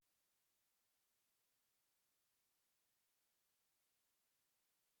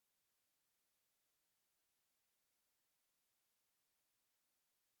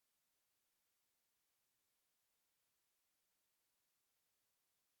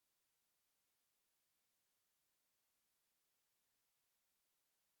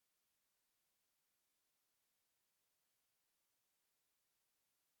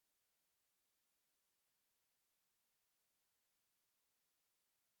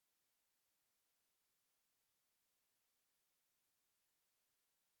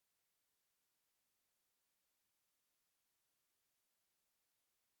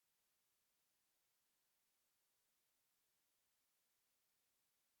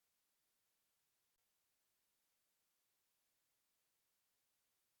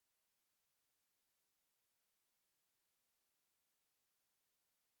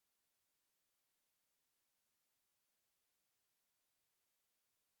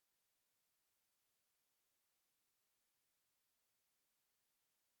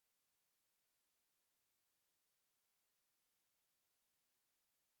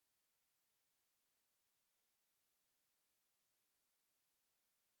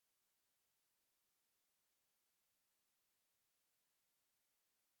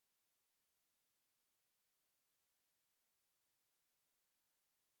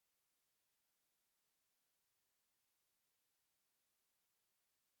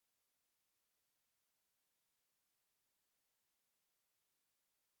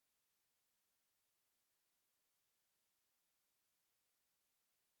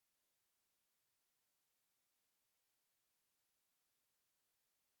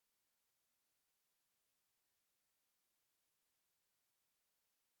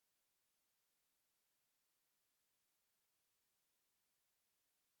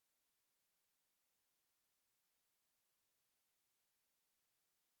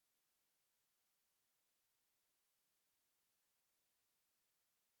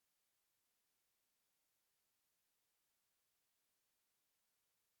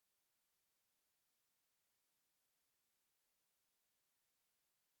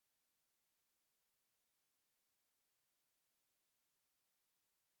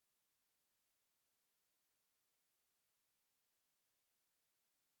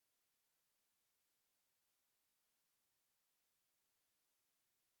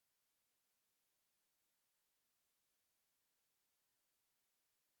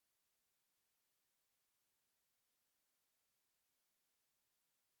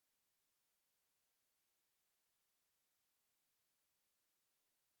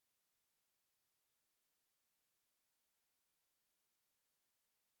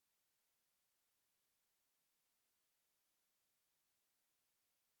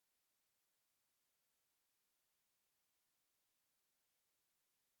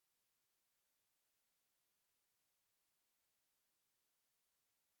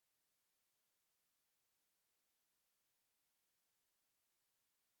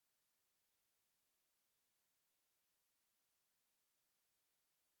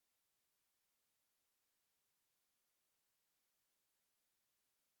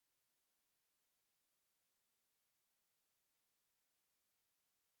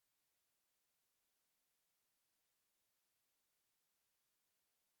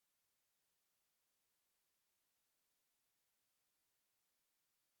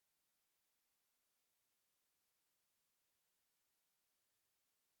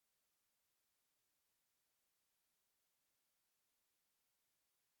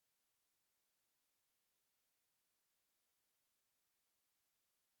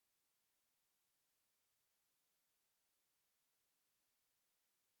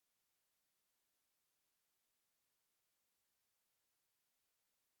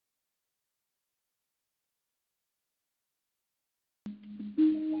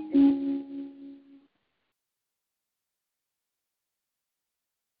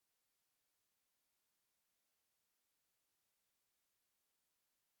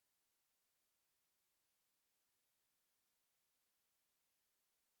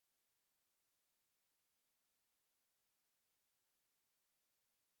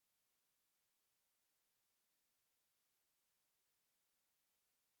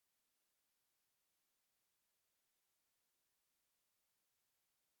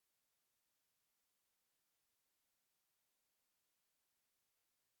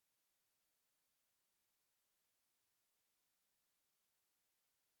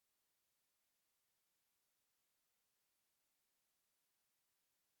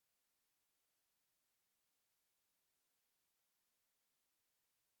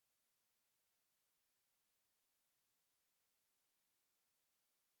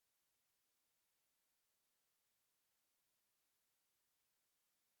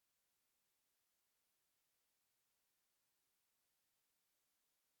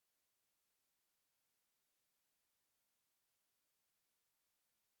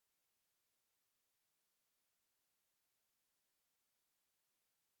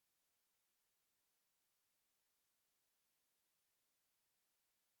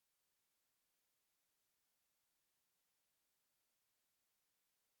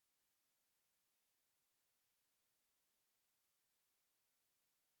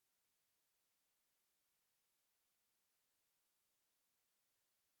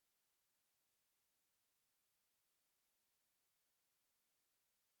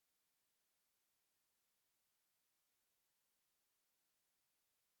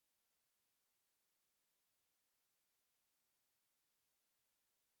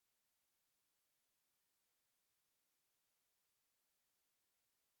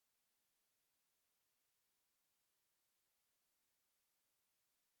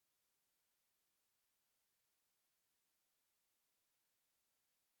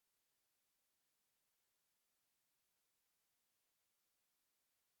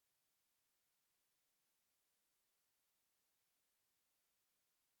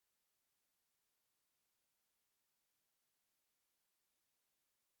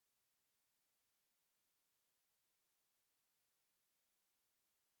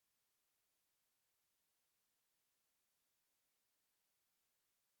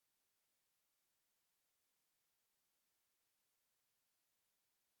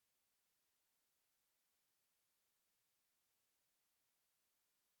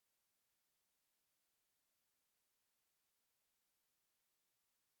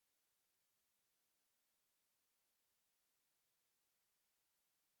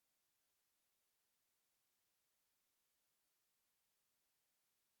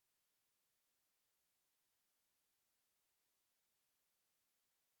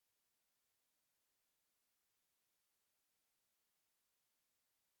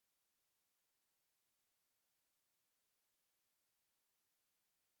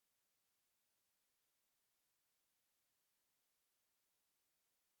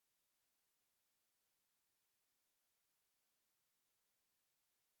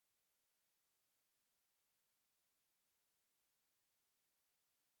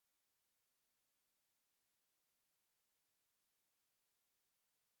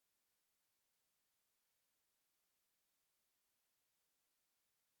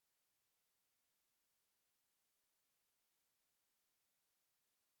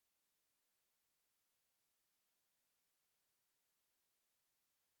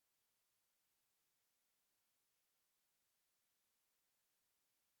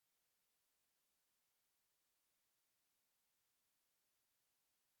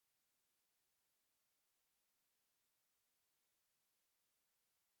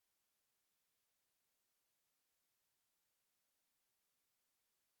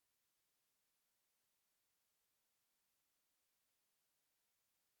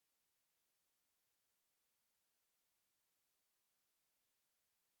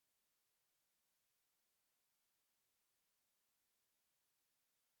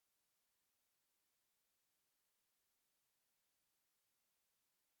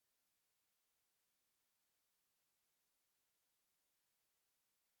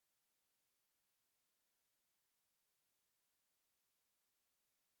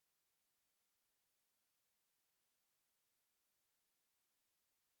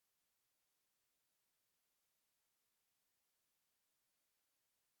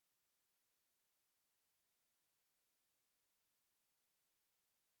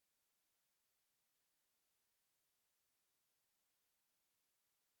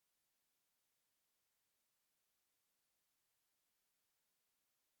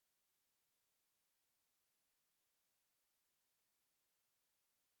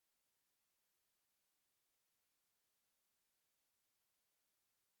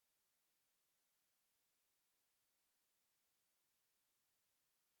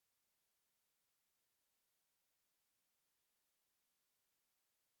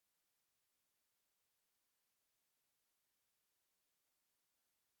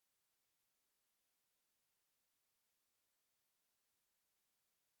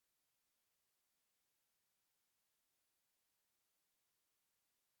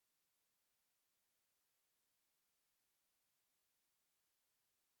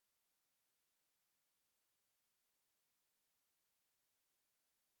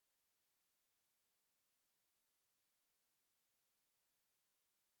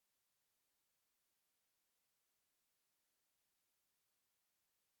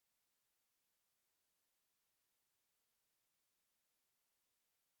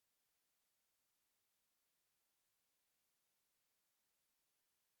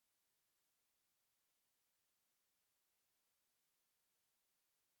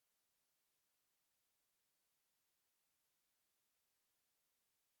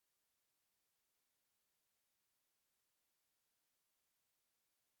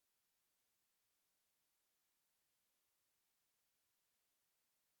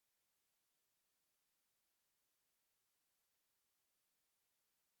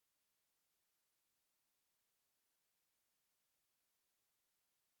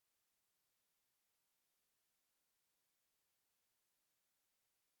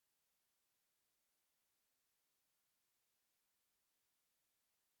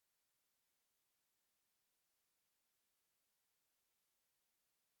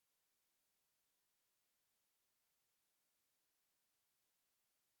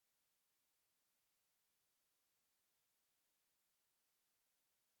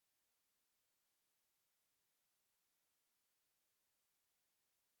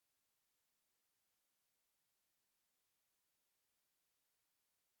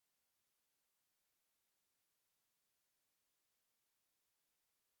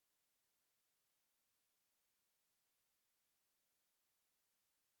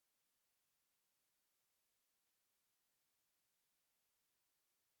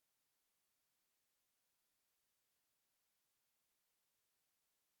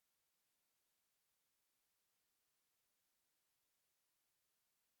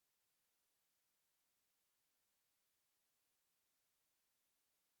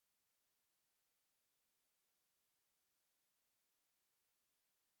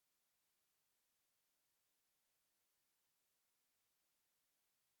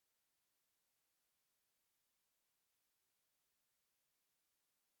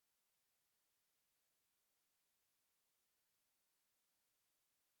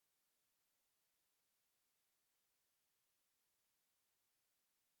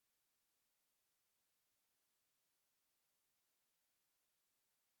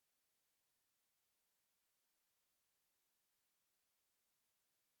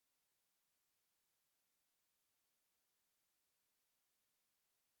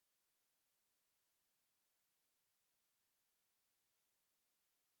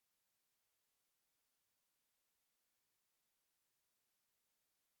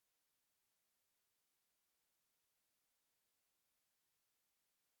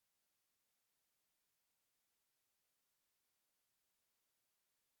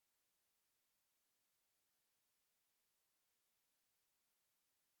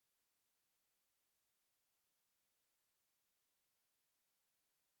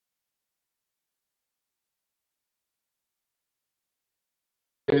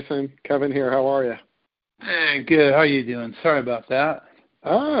Jason, Kevin here. How are you? Hey, good. How are you doing? Sorry about that.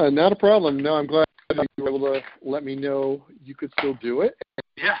 Not a problem. No, I'm glad you were able to let me know you could still do it.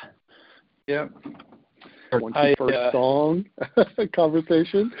 Yeah. Yep. First song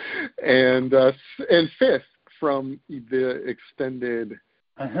conversation, and fifth from the extended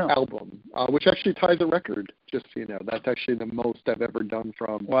album, which actually ties a record. Just so you know, that's actually the most I've ever done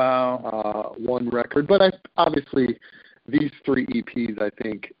from one record. But obviously these three EPs I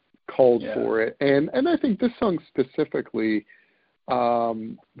think called for it, and I think this song specifically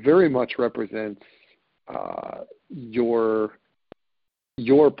very much represents your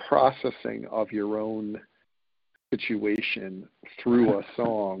processing of your own situation through a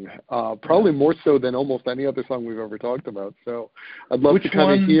song, probably more so than almost any other song we've ever talked about. So I'd love to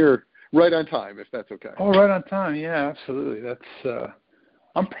kind of hear Right on Time, if that's okay. Oh, Right on Time. Yeah, absolutely. That's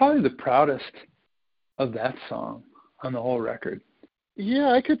I'm probably the proudest of that song on the whole record.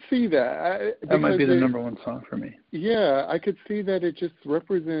 Yeah, I could see that. That might be the number one song for me. Yeah, I could see that it just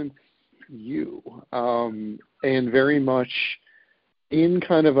represents you, and very much in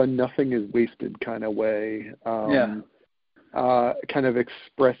kind of a nothing is wasted kind of way, kind of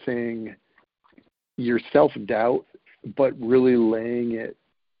expressing your self-doubt, but really laying it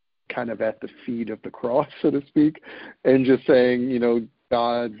kind of at the feet of the cross, so to speak, and just saying, you know,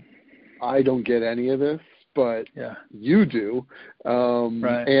 God, I don't get any of this, but you do.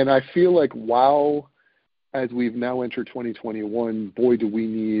 And I feel like, wow, as we've now entered 2021, boy, do we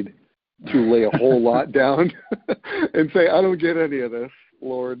need to lay a whole lot down and say, I don't get any of this,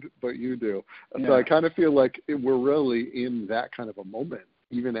 Lord, but you do. So I kind of feel like we're really in that kind of a moment,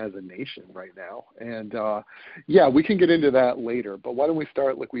 even as a nation right now. And we can get into that later, but why don't we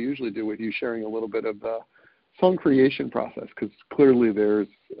start like we usually do with you sharing a little bit of the song creation process, because clearly there's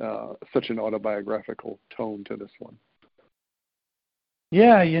such an autobiographical tone to this one.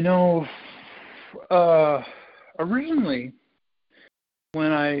 Yeah, you know, originally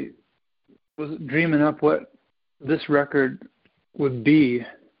when I was dreaming up what this record would be,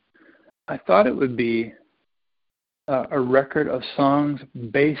 I thought it would be a record of songs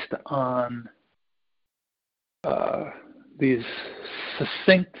based on these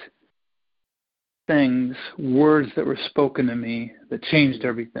succinct things, words that were spoken to me that changed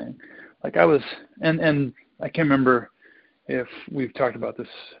everything. Like I was, and I can't remember if we've talked about this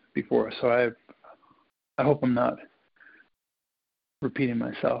before, so I hope I'm not repeating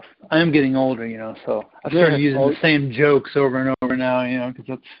myself. I am getting older, you know, so I started using the same jokes over and over now, you know, because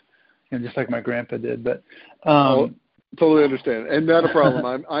that's, you know, just like my grandpa did. But totally understand, and not a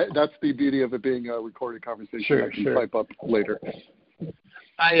problem. That's the beauty of it being a recorded conversation. Sure, I can pipe up later.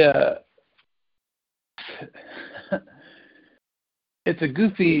 It's a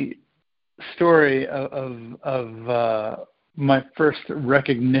goofy story of my first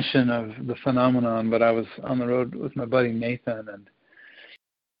recognition of the phenomenon, but I was on the road with my buddy Nathan, and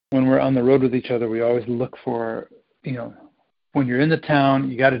when we're on the road with each other, we always look for, you know, when you're in the town,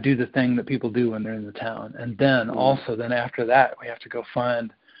 you got to do the thing that people do when they're in the town. And then also, then after that, we have to go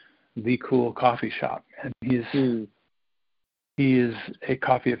find the cool coffee shop. And he is a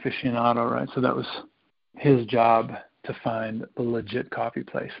coffee aficionado, right? So that was his job, to find the legit coffee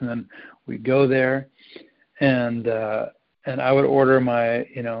place. And then we go there, and I would order my,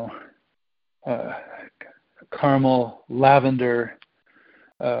 you know, caramel lavender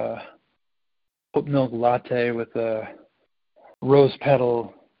oat milk latte with a rose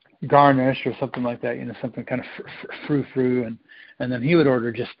petal garnish or something like that, you know, something kind of frou-frou, and then he would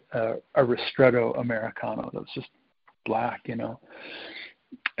order just a ristretto Americano that was just black, you know.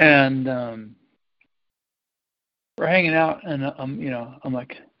 And we're hanging out, and I'm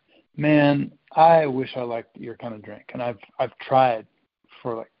like, man, I wish I liked your kind of drink. And I've tried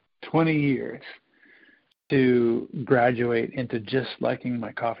for like 20 years to graduate into just liking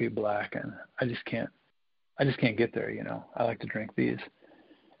my coffee black, and I just can't get there, you know. I like to drink these.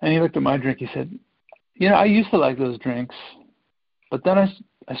 And he looked at my drink, he said, you know, I used to like those drinks, but then I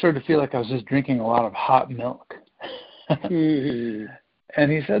started to feel like I was just drinking a lot of hot milk. And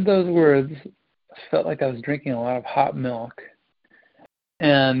he said those words, felt like I was drinking a lot of hot milk.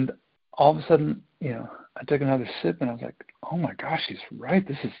 And all of a sudden, you know, I took another sip, and I was like, oh my gosh, he's right.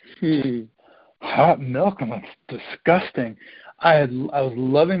 This is hot milk, and that's disgusting. I was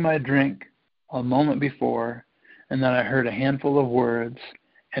loving my drink a moment before, and then I heard a handful of words,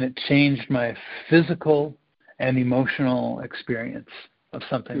 and it changed my physical and emotional experience of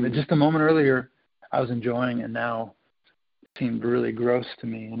something that just a moment earlier I was enjoying, and now seemed really gross to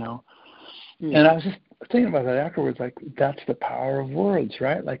me, you know. And I was just thinking about that afterwards, like, that's the power of words,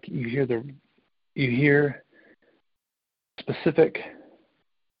 right? Like, you hear specific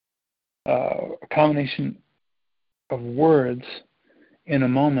a combination of words in a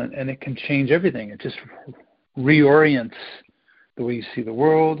moment, and it can change everything. It just reorients the way you see the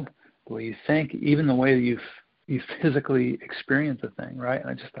world, the way you think, even the way you physically experience a thing, right? And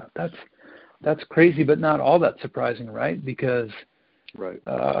I just thought that's crazy, but not all that surprising, right? Because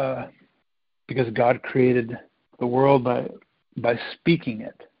God created the world by speaking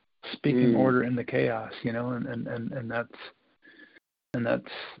it, speaking order in the chaos, and that's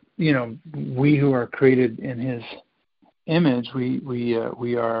we who are created in His image,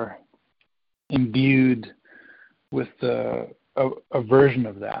 we are imbued with a version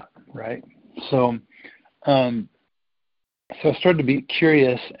of that, right? So I started to be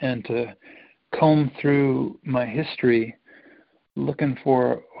curious and to comb through my history, looking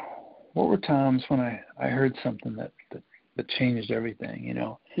for what were times when I heard something that changed everything,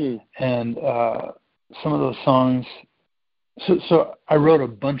 And some of those songs. So I wrote a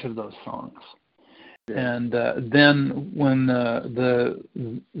bunch of those songs. And then when the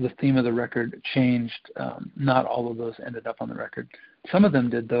theme of the record changed, not all of those ended up on the record. Some of them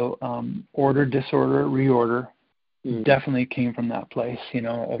did, though. Order, disorder, reorder definitely came from that place.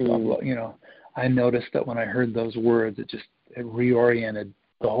 I noticed that when I heard those words, it reoriented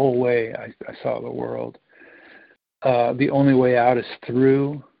the whole way I saw the world. The only way out is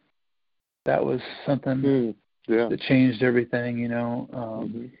through. That was something that changed everything.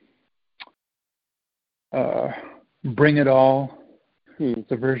 Bring It All.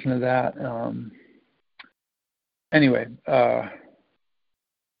 It's a version of that. Anyway,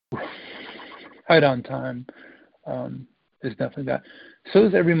 Right on Time is definitely that. So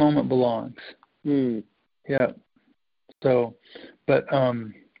is Every Moment Belongs. Yeah. So, but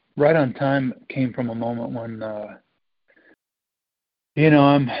Right on Time came from a moment when, I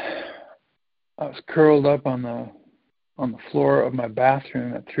was curled up on the floor of my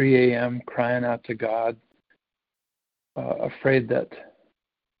bathroom at 3 a.m. crying out to God, afraid that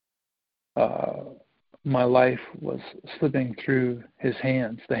my life was slipping through His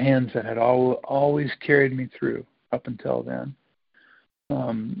hands, the hands that had always carried me through up until then.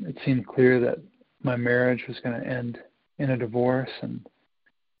 It seemed clear that my marriage was going to end in a divorce, and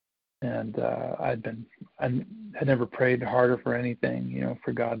I had never prayed harder for anything,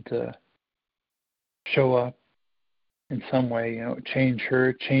 for God to show up in some way, change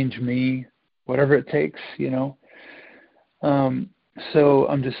her, change me, whatever it takes, So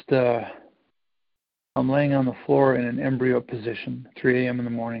I'm just, I'm laying on the floor in an embryo position, 3 a.m. in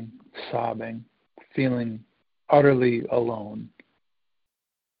the morning, sobbing, feeling utterly alone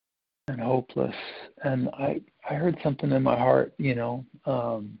and hopeless. And I heard something in my heart, I'm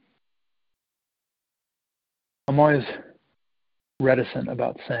always reticent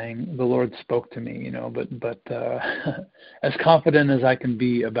about saying the Lord spoke to me, but as confident as I can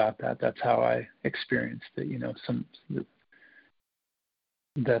be about that, that's how I experienced it,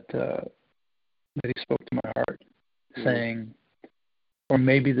 that He spoke to my heart, saying, or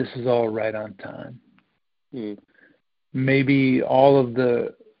maybe this is all right on time. Maybe all of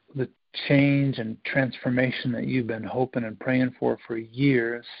the change and transformation that you've been hoping and praying for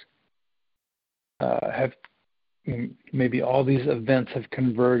years maybe all these events have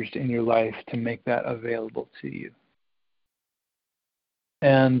converged in your life to make that available to you.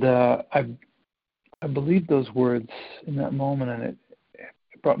 And I believed those words in that moment, and it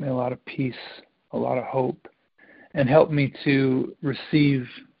brought me a lot of peace, a lot of hope, and helped me to receive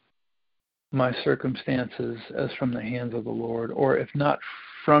my circumstances as from the hands of the Lord, or if not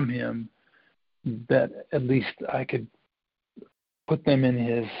from Him, that at least I could put them in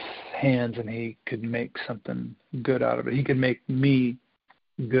His hands and He could make something good out of it. He could make me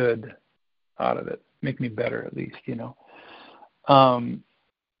good out of it, make me better at least,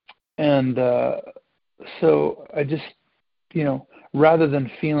 So I just, rather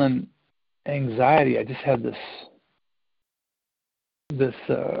than feeling anxiety, I just had this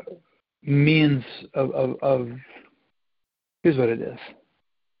means of here's what it is.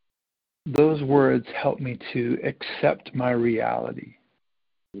 Those words help me to accept my reality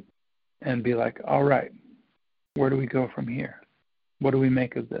and be like, all right, where do we go from here? What do we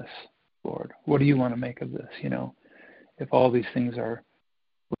make of this, Lord? What do you want to make of this? If all these things are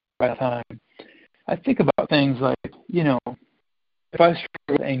right time. I think about things like, if I struggle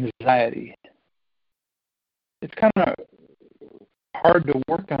with anxiety, it's kind of hard to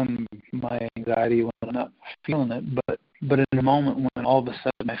work on my anxiety when I'm not feeling it, but in a moment when all of a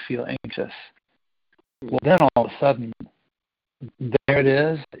sudden I feel anxious, well, then all of a sudden, there it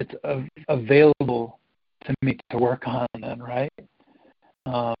is. It's available to me to work on then, right?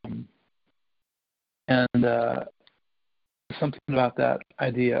 something about that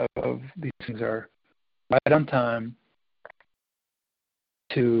idea of these things are right on time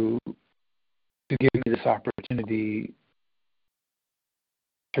to give me this opportunity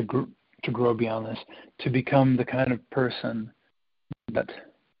to grow beyond this, to become the kind of person that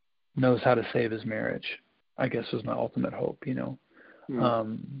knows how to save his marriage, I guess was my ultimate hope,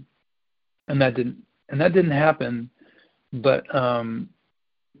 And that didn't happen, but my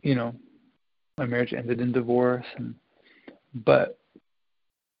marriage ended in divorce, but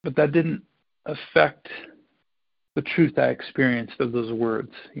that didn't affect the truth I experienced of those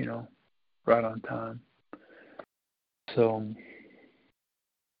words, right on time. So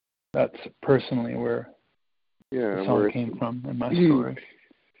that's personally where the song came from in my story.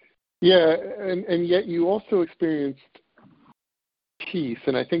 Yeah, and yet you also experienced peace,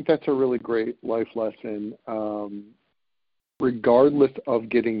 and I think that's a really great life lesson, regardless of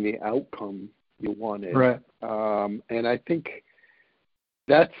getting the outcome you wanted. Right. And I think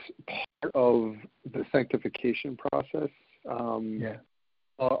that's part of the sanctification process.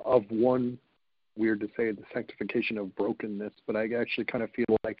 Of one, weird to say, the sanctification of brokenness, but I actually kind of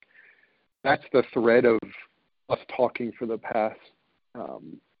feel like that's the thread of us talking for the past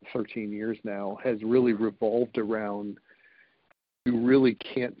 13 years now, has really revolved around you really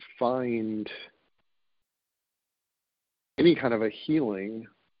can't find any kind of a healing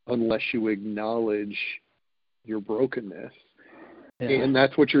unless you acknowledge your brokenness. Yeah. And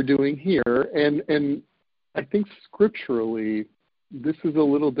that's what you're doing here. And I think scripturally, this is a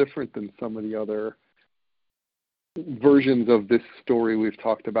little different than some of the other versions of this story we've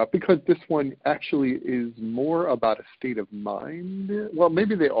talked about, because this one actually is more about a state of mind. Well,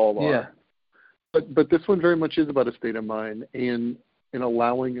 maybe they all are. Yeah. But this one very much is about a state of mind, and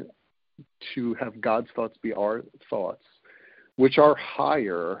allowing to have God's thoughts be our thoughts, which are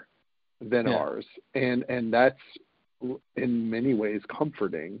higher than ours. And that's in many ways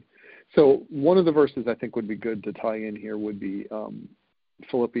comforting. So one of the verses I think would be good to tie in here would be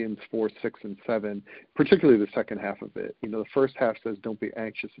Philippians 4, 6, and 7, particularly the second half of it. The first half says, don't be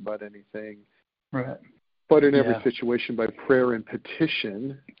anxious about anything. Right. But in every situation, by prayer and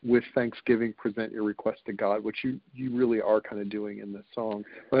petition, with thanksgiving, present your request to God, which you really are kind of doing in this song.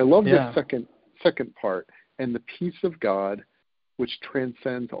 But I love this second part. And the peace of God, which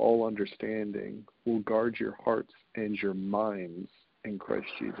transcends all understanding, will guard your hearts and your minds in Christ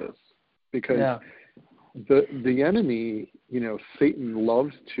Jesus. Because the enemy, Satan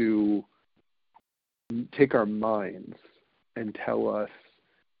loves to take our minds and tell us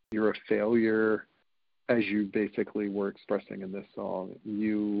you're a failure, as you basically were expressing in this song.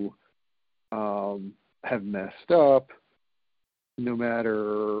 You have messed up. No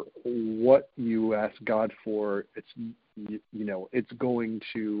matter what you ask God for, it's going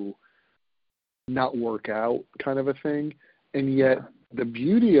to not work out, kind of a thing. And yet the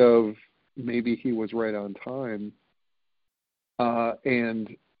beauty of maybe he was right on time,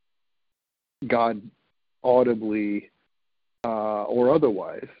 and God audibly or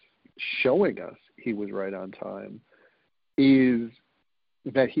otherwise showing us he was right on time, is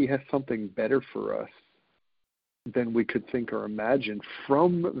that he has something better for us than we could think or imagine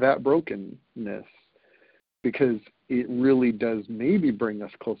from that brokenness, because it really does maybe bring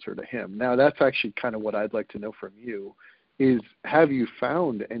us closer to him. Now, that's actually kind of what I'd like to know from you, is have you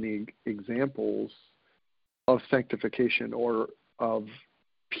found any examples of sanctification or of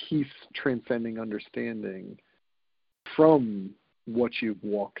peace transcending understanding from what you've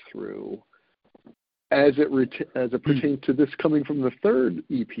walked through as it pertains to this coming from the third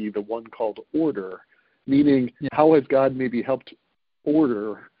EP, the one called Order? Meaning, how has God maybe helped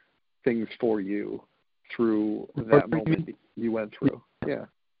order things for you through that moment you went through? Yeah.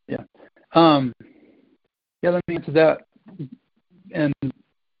 Let me answer that. And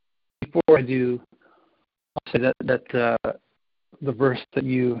before I do, I'll say that the verse that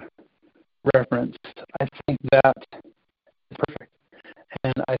you referenced, I think that is perfect.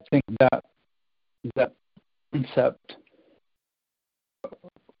 And I think that concept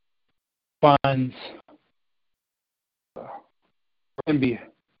finds can be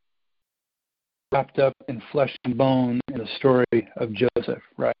wrapped up in flesh and bone in the story of Joseph,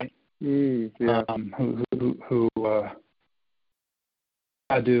 right? Who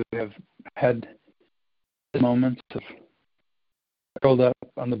had to have had moments of curled up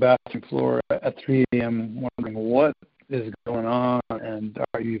on the bathroom floor at 3 a.m. wondering what is going on and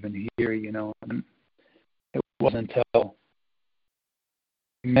are you even here, And it wasn't until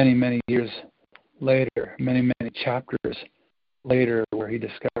many, many years later, many, many chapters later, where he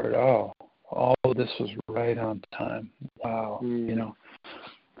discovered, all of this was right on time. Wow,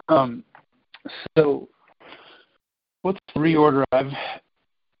 So what's the reorder I've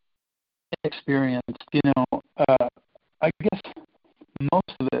experienced? I guess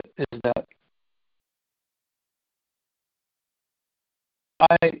most of it is that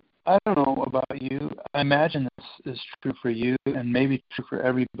I don't know about you. I imagine this is true for you and maybe true for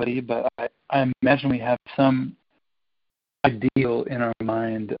everybody, but I imagine we have some ideal in our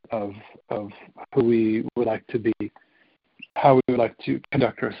mind of who we would like to be, how we would like to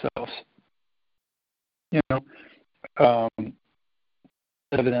conduct ourselves.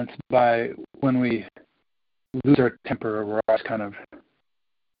 Evidenced by when we lose our temper, or we're always kind of,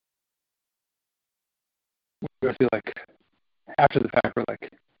 we feel like after the fact we're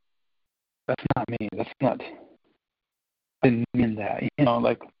like, that's not me, that's not, I didn't mean that,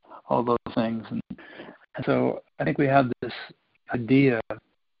 like all those things. And so I think we have this idea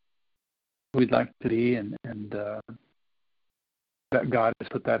we'd like to be, and that God has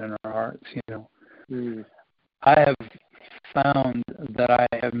put that in our hearts. I have found that I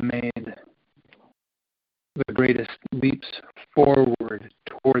have made the greatest leaps forward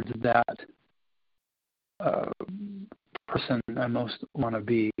towards that person I most want to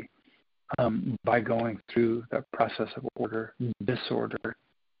be by going through that process of order, disorder,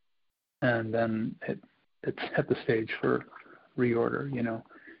 and then it's at the stage for reorder.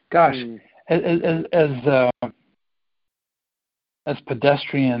 Gosh, as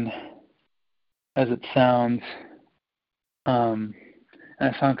pedestrian as it sounds, and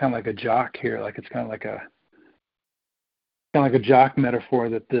I sound kind of like a jock here, like it's kind of like a jock metaphor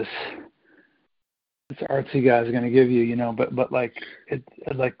that this artsy guy is going to give you, but like it's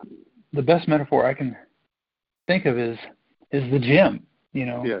like the best metaphor I can think of is the gym.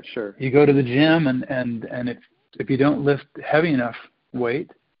 Yeah, sure. You go to the gym, and if you don't lift heavy enough weight,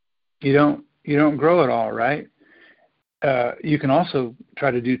 you don't grow at all, right? You can also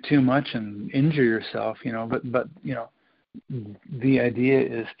try to do too much and injure yourself, but the idea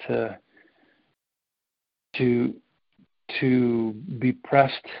is to be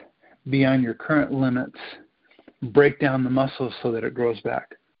pressed beyond your current limits, break down the muscles so that it grows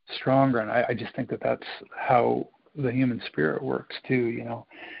back stronger. And I just think that that's how the human spirit works too,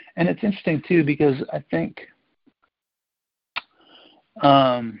 And it's interesting too, because I think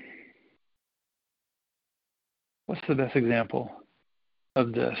what's the best example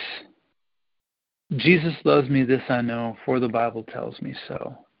of this? Jesus loves me, this I know, for the Bible tells me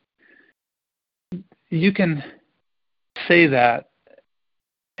so. You can say that,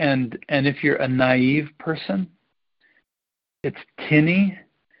 and if you're a naive person, it's tinny,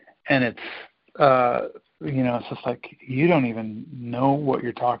 and it's it's just like you don't even know what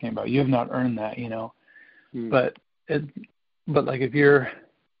you're talking about. You have not earned that, But like if you're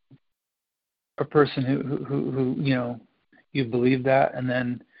a person who you believe that, and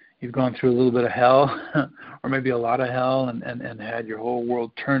then you've gone through a little bit of hell, or maybe a lot of hell, and had your whole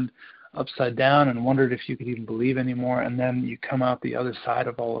world turned upside down and wondered if you could even believe anymore, and then you come out the other side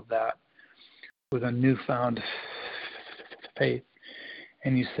of all of that with a newfound faith,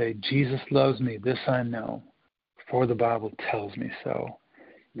 and you say, Jesus loves me, this I know, for the Bible tells me so.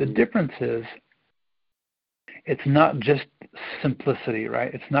 The difference is, it's not just simplicity,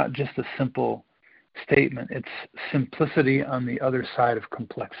 right? It's not just a simple statement. It's simplicity on the other side of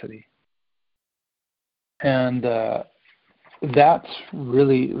complexity. And that's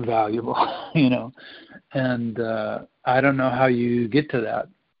really valuable, And I don't know how you get to that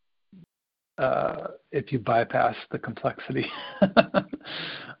if you bypass the complexity.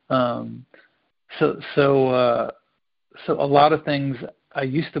 So a lot of things I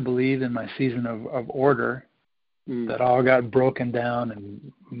used to believe in my season of order that all got broken down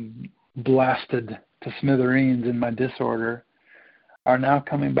and blasted to smithereens in my disorder are now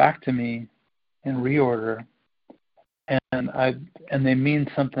coming back to me in reorder, and they mean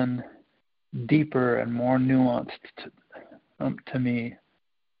something deeper and more nuanced to me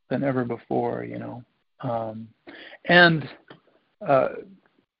than ever before, and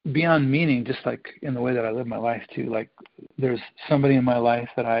beyond meaning, just like in the way that I live my life too. Like there's somebody in my life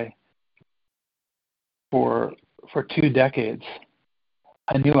that for 2 decades,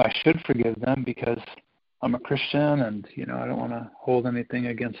 I knew I should forgive them because I'm a Christian, and I don't want to hold anything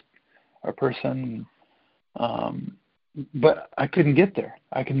against a person. But I couldn't get there.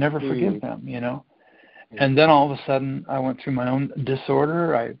 I could never forgive them, And then all of a sudden, I went through my own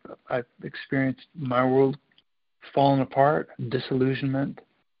disorder. I experienced my world falling apart, disillusionment,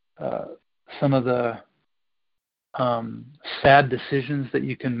 some of the sad decisions that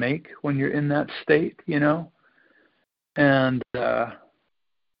you can make when you're in that state, And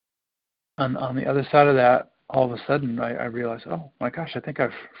on the other side of that, all of a sudden, I realized, oh my gosh, I think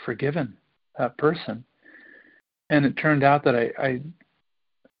I've forgiven that person. and it turned out that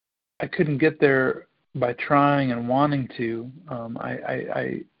I couldn't get there by trying and wanting to.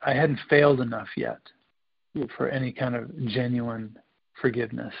 I hadn't failed enough yet for any kind of genuine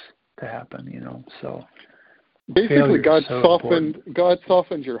forgiveness to happen, So basically, God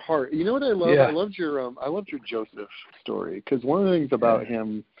softened your heart. You know what I love? Yeah. I loved your Joseph story, because one of the things about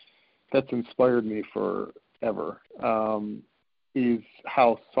him that's inspired me forever is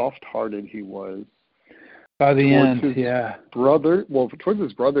how soft-hearted he was. By the end, towards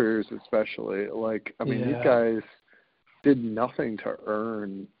his brothers especially. These guys did nothing to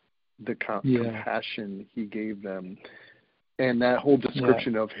earn the compassion he gave them, and that whole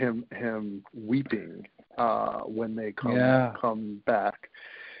description of him weeping when they come back,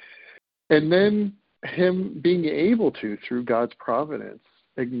 and then him being able to, through God's providence,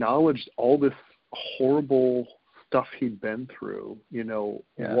 acknowledge all this horrible stuff he'd been through,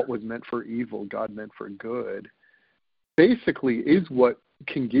 what was meant for evil, God meant for good, basically is what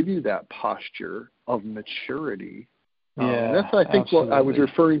can give you that posture of maturity. That's, I think, absolutely. what I was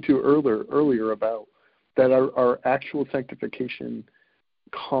referring to earlier about that our actual sanctification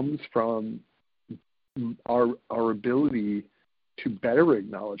comes from our ability to better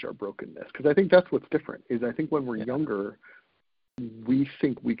acknowledge our brokenness. Because I think that's what's different, is I think when we're younger, we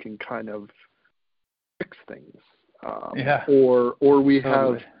think we can kind of fix things. Or we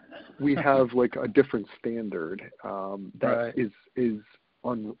have like a different standard that is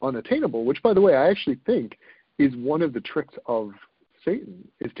unattainable, which, by the way, I actually think is one of the tricks of Satan,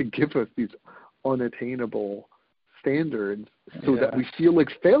 is to give us these unattainable standards so that we feel like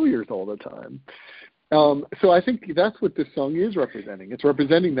failures all the time. So I think that's what this song is representing. It's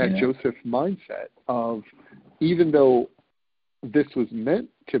representing that Joseph mindset of, even though this was meant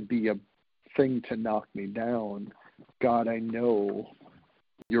to be a thing to knock me down, God, I know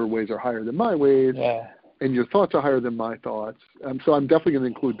your ways are higher than my ways, and your thoughts are higher than my thoughts. So I'm definitely going to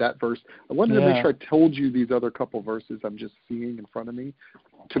include that verse. I wanted to make sure I told you these other couple verses I'm just seeing in front of me,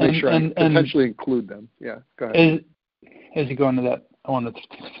 to make sure I potentially include them. Yeah, go ahead. As you go into that, I want to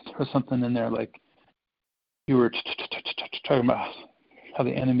throw something in there, like you were talking about how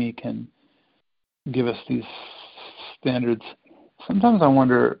the enemy can give us these standards. Sometimes I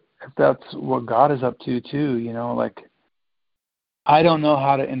wonder if that's what God is up to too, like I don't know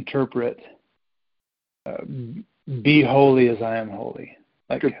how to interpret be holy as I am holy.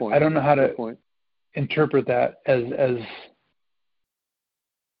 Like, good point. I don't know how to interpret that as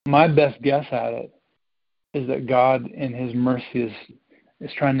my best guess at it is that God in his mercy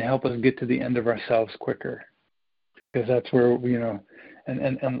is trying to help us get to the end of ourselves quicker. Because that's where,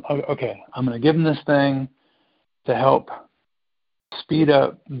 and okay, I'm going to give them this thing to help speed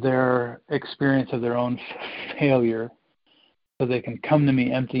up their experience of their own failure, so they can come to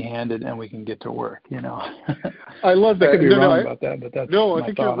me empty-handed and we can get to work. I love that. I could be wrong about that, but that's I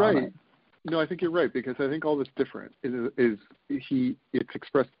think you're right. No, I think you're right, because I think all this different it's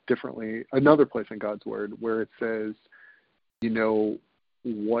expressed differently. Another place in God's word where it says,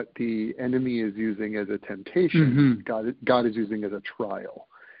 what the enemy is using as a temptation, God is using as a trial,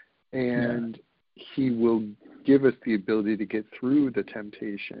 and he will give us the ability to get through the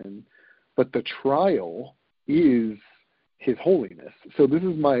temptation, but the trial is his holiness. So this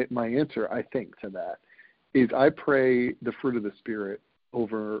is my answer, I think, to that, is I pray the fruit of the Spirit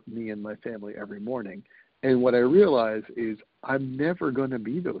over me and my family every morning. And what I realize is I'm never going to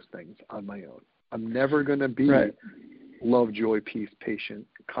be those things on my own. I'm never going to be love, joy, peace, patient,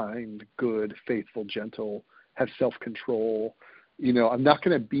 kind, good, faithful, gentle, have self-control. I'm not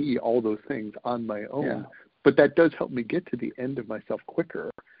going to be all those things on my own, but that does help me get to the end of myself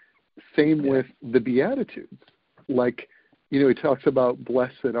quicker. Same with the Beatitudes. Like, he talks about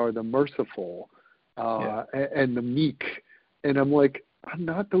blessed are the merciful and the meek. And I'm like, I'm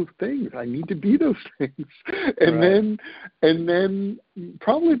not those things. I need to be those things. And then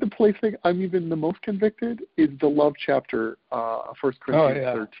probably the place that I'm even the most convicted is the love chapter, 1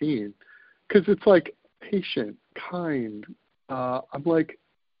 Corinthians 13. Because it's like patient, kind. I'm like,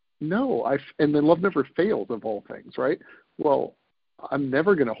 no. And then love never fails, of all things, right? Well, I'm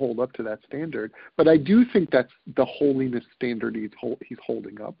never going to hold up to that standard. But I do think that's the holiness standard he's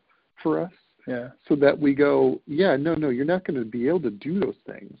holding up for us. Yeah. So that we go, no, you're not going to be able to do those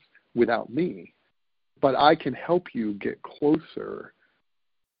things without me. But I can help you get closer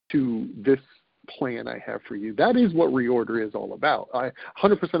to this plan I have for you. That is what reorder is all about. I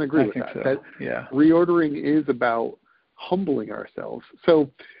 100% agree with that. So. Reordering is about humbling ourselves.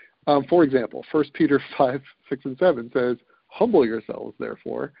 So, for example, 1 Peter 5, 6, and 7 says, humble yourselves,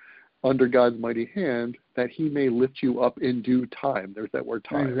 therefore, under God's mighty hand, that he may lift you up in due time. There's that word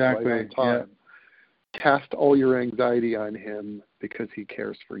time. Exactly. Right on time. cast all your anxiety on him because he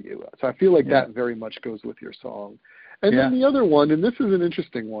cares for you. So I feel like that very much goes with your song. And then the other one, and this is an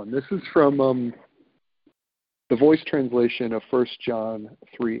interesting one. This is from the Voice translation of 1 John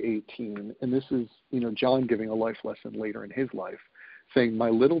 3:18. And this is, John giving a life lesson later in his life, saying, "My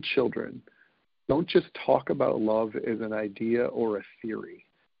little children, don't just talk about love as an idea or a theory.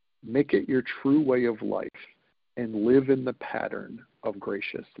 Make it your true way of life and live in the pattern of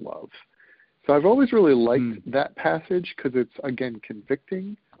gracious love." So I've always really liked that passage because it's, again,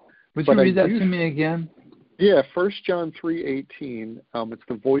 convicting. Would you read that to me again? Yeah, 1 John 3:18. It's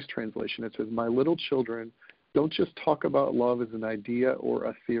the Voice translation. It says, "My little children, don't just talk about love as an idea or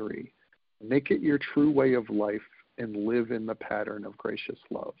a theory. Make it your true way of life and live in the pattern of gracious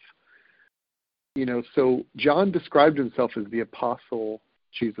love." So John described himself as the apostle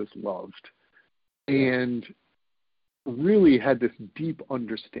Jesus loved and really had this deep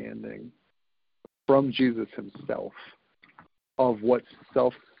understanding from Jesus himself of what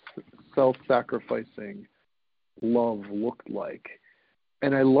self-sacrificing love looked like.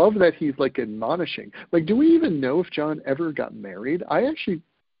 And I love that he's like admonishing. Like, do we even know if John ever got married?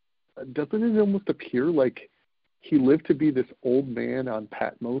 Doesn't it almost appear like he lived to be this old man on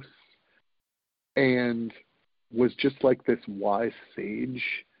Patmos and was just like this wise sage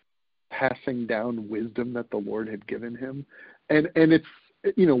passing down wisdom that the Lord had given him? And it's,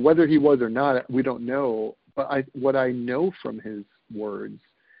 whether he was or not, we don't know. But what I know from his words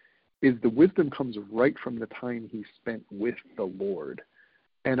is the wisdom comes right from the time he spent with the Lord.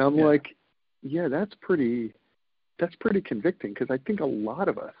 And I'm like, that's pretty convicting, because I think a lot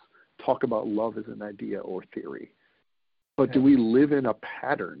of us talk about love as an idea or theory. But do we live in a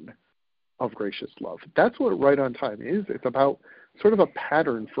pattern of gracious love? That's what Right on Time is. It's about sort of a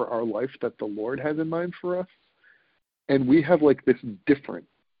pattern for our life that the Lord has in mind for us. And we have like this different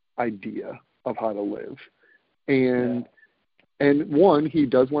idea of how to live. And one, he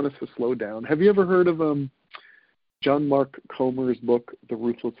does want us to slow down. Have you ever heard of John Mark Comer's book, The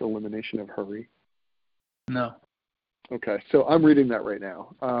Ruthless Elimination of Hurry? No. Okay, so I'm reading that right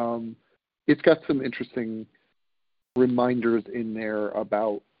now. It's got some interesting reminders in there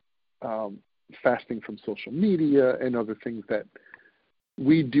about fasting from social media and other things that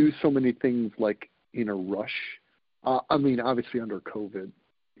we do so many things like in a rush. Obviously under COVID,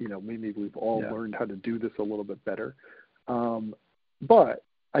 maybe we've all learned how to do this a little bit better. But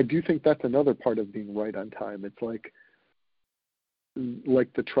I do think that's another part of being right on time. It's like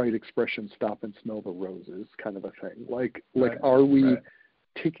the trite expression, stop and smell the roses kind of a thing. Are we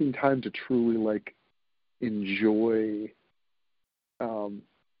taking time to truly enjoy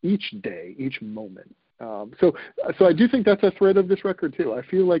each day, each moment? So I do think that's a thread of this record too. I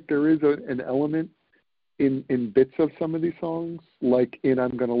feel like there is an element in bits of some of these songs, like in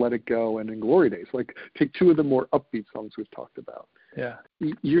I'm Gonna Let It Go and in Glory Days. Like, take two of the more upbeat songs we've talked about. Yeah.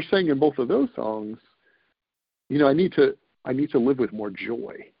 You're saying in both of those songs, I need to live with more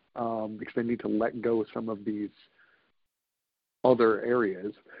joy, because I need to let go of some of these other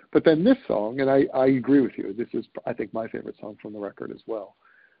areas. But then this song, and I agree with you, this is, I think, my favorite song from the record as well.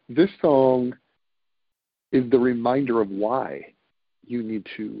 This song is the reminder of why you need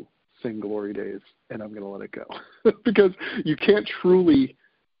to sing Glory Days and I'm Gonna Let It Go. Because you can't truly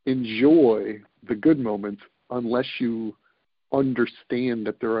enjoy the good moments unless you understand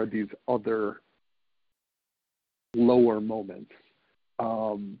that there are these other lower moments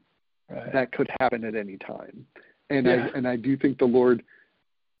that could happen at any time. And I do think the Lord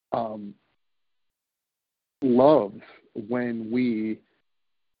loves when we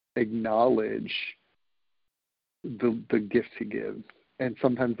acknowledge the gifts he gives. And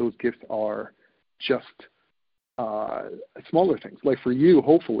sometimes those gifts are just smaller things. Like for you,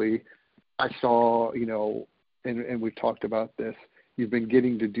 hopefully, I saw, and we've talked about this, you've been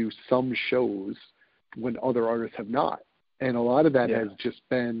getting to do some shows when other artists have not. And a lot of that has just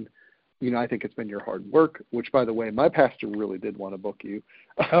been, I think it's been your hard work, which, by the way, my pastor really did want to book you.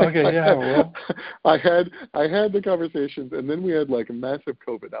 Oh, okay, yeah, well. I had the conversations, and then we had massive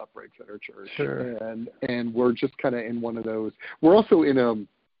COVID outbreaks at our church. Sure. And we're just kind of in one of those. We're also in a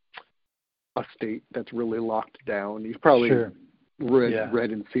state that's really locked down. You've probably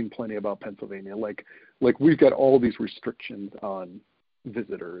read and seen plenty about Pennsylvania. Like we've got all these restrictions on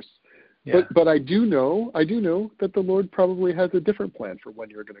visitors. Yeah. But I do know that the Lord probably has a different plan for when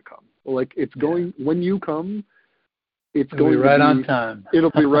you're going to come. It's going when you come, it'll be right on time.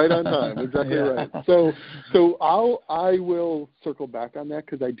 It'll be right on time. Exactly right. So I will circle back on that,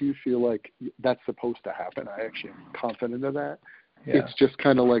 because I do feel like that's supposed to happen. I actually am confident of that. Yeah. It's just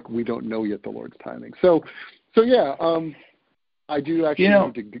kind of we don't know yet the Lord's timing. So I do actually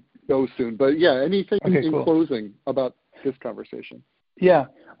need to go soon. But yeah, anything in cool. closing about this conversation? Yeah,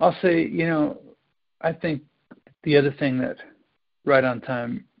 I'll say, I think the other thing that Right on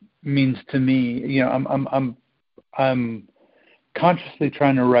Time means to me, I'm consciously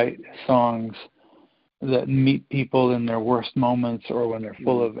trying to write songs that meet people in their worst moments or when they're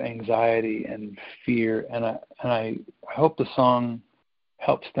full of anxiety and fear, and I hope the song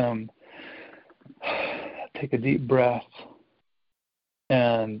helps them take a deep breath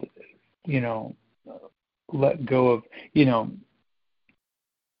and let go of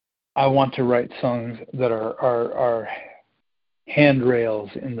I want to write songs that are handrails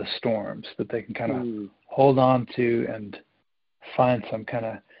in the storms that they can kind of hold on to and find some kind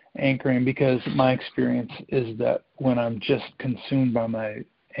of anchoring, because my experience is that when I'm just consumed by my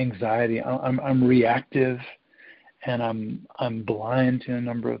anxiety, I'm reactive, and I'm blind to a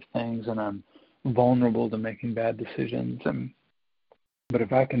number of things, and I'm vulnerable to making bad decisions. But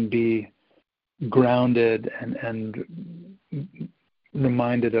if I can be grounded and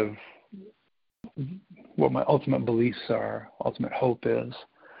reminded of what my ultimate beliefs are, ultimate hope is,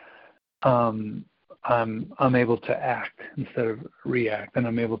 I'm able to act instead of react, and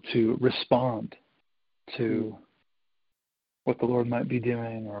I'm able to respond to what the Lord might be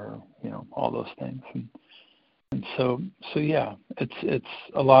doing, or all those things. And so yeah, it's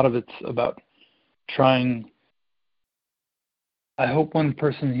a lot of it's about trying. I hope when a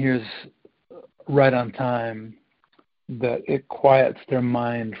person hears Right on Time, that it quiets their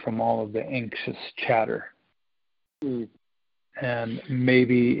mind from all of the anxious chatter. And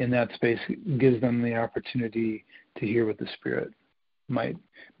maybe in that space gives them the opportunity to hear what the Spirit might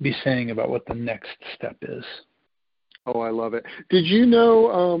be saying about what the next step is. Oh, I love it. Did you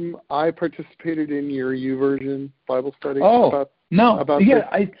know I participated in your YouVersion Bible study?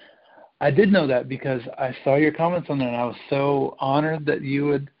 I did know that because I saw your comments on there, and I was so honored that you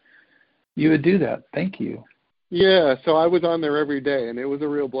would do that. Thank you. Yeah, so I was on there every day, and it was a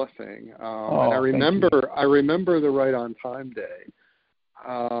real blessing. And I remember the Right on Time day.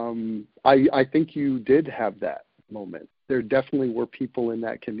 I think you did have that moment. There definitely were people in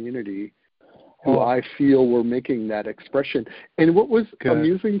that community who I feel were making that expression. And what was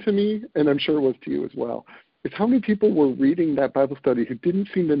amusing to me, and I'm sure it was to you as well, is how many people were reading that Bible study who didn't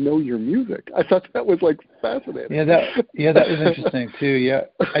seem to know your music. I thought that was fascinating. Yeah, that was interesting too. Yeah,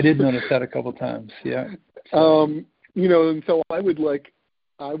 I did notice that a couple times. Yeah. And so I would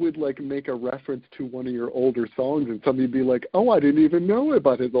make a reference to one of your older songs, and somebody would be like, "Oh, I didn't even know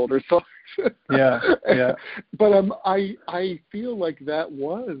about his older songs." Yeah. But I feel like that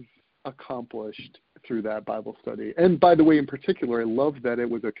was accomplished through that Bible study. And by the way, in particular, I love that it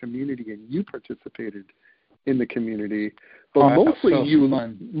was a community and you participated in the community, but mostly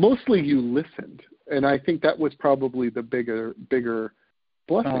you listened, and I think that was probably the bigger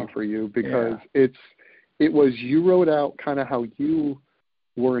blessing for you, because it was you wrote out kind of how you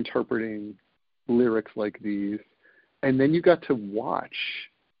were interpreting lyrics like these, and then you got to watch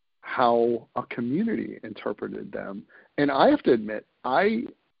how a community interpreted them. And I have to admit, I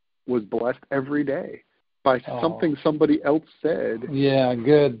was blessed every day by something somebody else said. Yeah,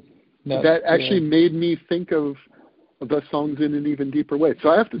 good. That actually made me think of the songs in an even deeper way. So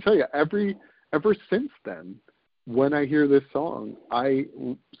I have to tell you, ever since then, when I hear this song,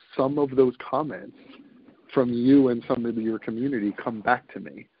 some of those comments from you and some of your community come back to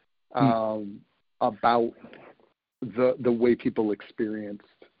me about the way people experienced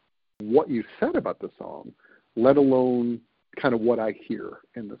what you said about the song, let alone kind of what I hear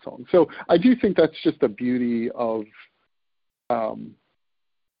in the song. So I do think that's just the beauty of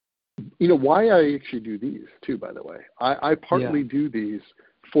why I actually do these too, by the way. I partly do these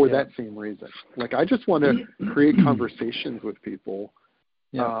for that same reason. Like, I just want to create conversations with people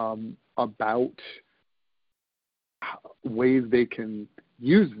about ways they can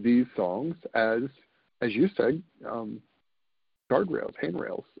use these songs as you said, guardrails,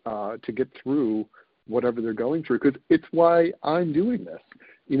 handrails, to get through whatever they're going through. Because it's why I'm doing this.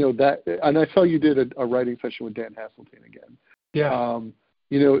 And I saw you did a writing session with Dan Haseltine again. Yeah.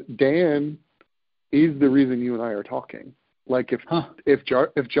 Dan is the reason you and I are talking. Like, if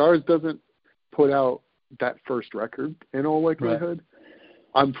Jars doesn't put out that first record, in all likelihood,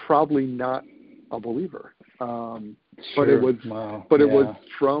 I'm probably not a believer. But it was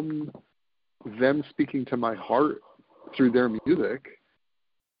from them speaking to my heart through their music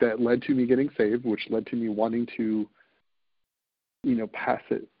that led to me getting saved, which led to me wanting to, pass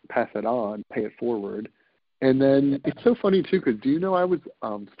it on, pay it forward. And then it's so funny too, because do you know I was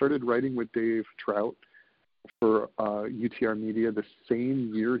started writing with Dave Trout for UTR Media the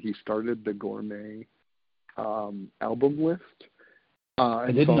same year he started the Gourmet album list,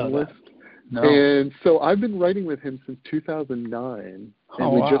 and didn't song know list. that. No. And so I've been writing with him since 2009,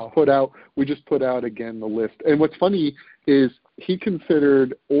 and we just put out again the list. And what's funny is he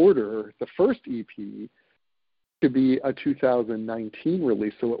considered Order, the first EP, to be a 2019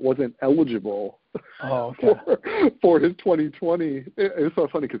 release, so it wasn't eligible for his 2020. It's so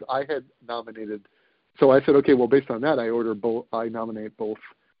funny because I had nominated. So I said, okay, well, based on that, I nominate both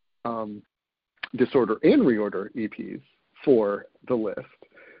Disorder and Reorder EPs for the list.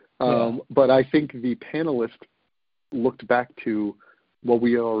 But I think the panelists looked back to, well,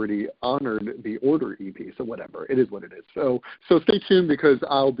 we already honored the Order EP, so whatever. It is what it is. So stay tuned because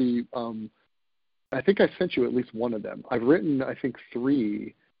I'll be I think I sent you at least one of them. I've written, I think,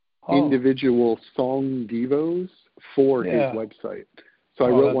 3 individual song devos for his website. So I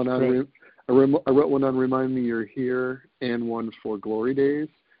wrote one on I wrote one on Remind Me You're Here and one for Glory Days,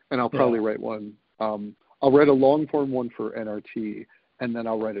 and I'll probably write one. I'll write a long form one for NRT, and then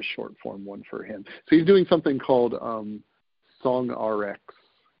I'll write a short form one for him. So he's doing something called Song RX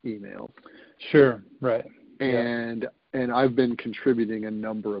emails. Sure, right. And I've been contributing a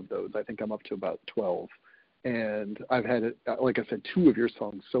number of those. I think I'm up to about 12. And I've had, like I said, 2 of your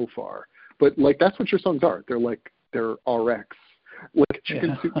songs so far. But, like, that's what your songs are. They're RX. Like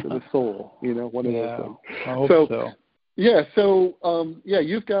Chicken Soup for the Soul, one of those things. I hope so. Yeah, so,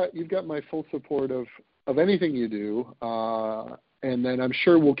 you've got my full support of anything you do. And then I'm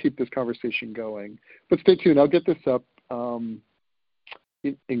sure we'll keep this conversation going. But stay tuned. I'll get this up in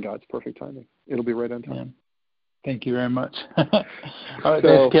God's perfect timing. It'll be right on time. Yeah. Thank you very much. All right,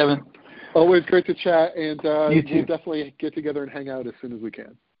 thanks, Kevin. Always great to chat, and you too. We'll definitely get together and hang out as soon as we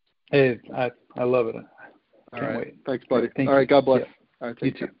can. Hey, I love it. Can't wait. Thanks, buddy. Thank All right, God bless. Yeah. All right,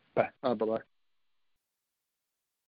 you too. Bye. Bye-bye.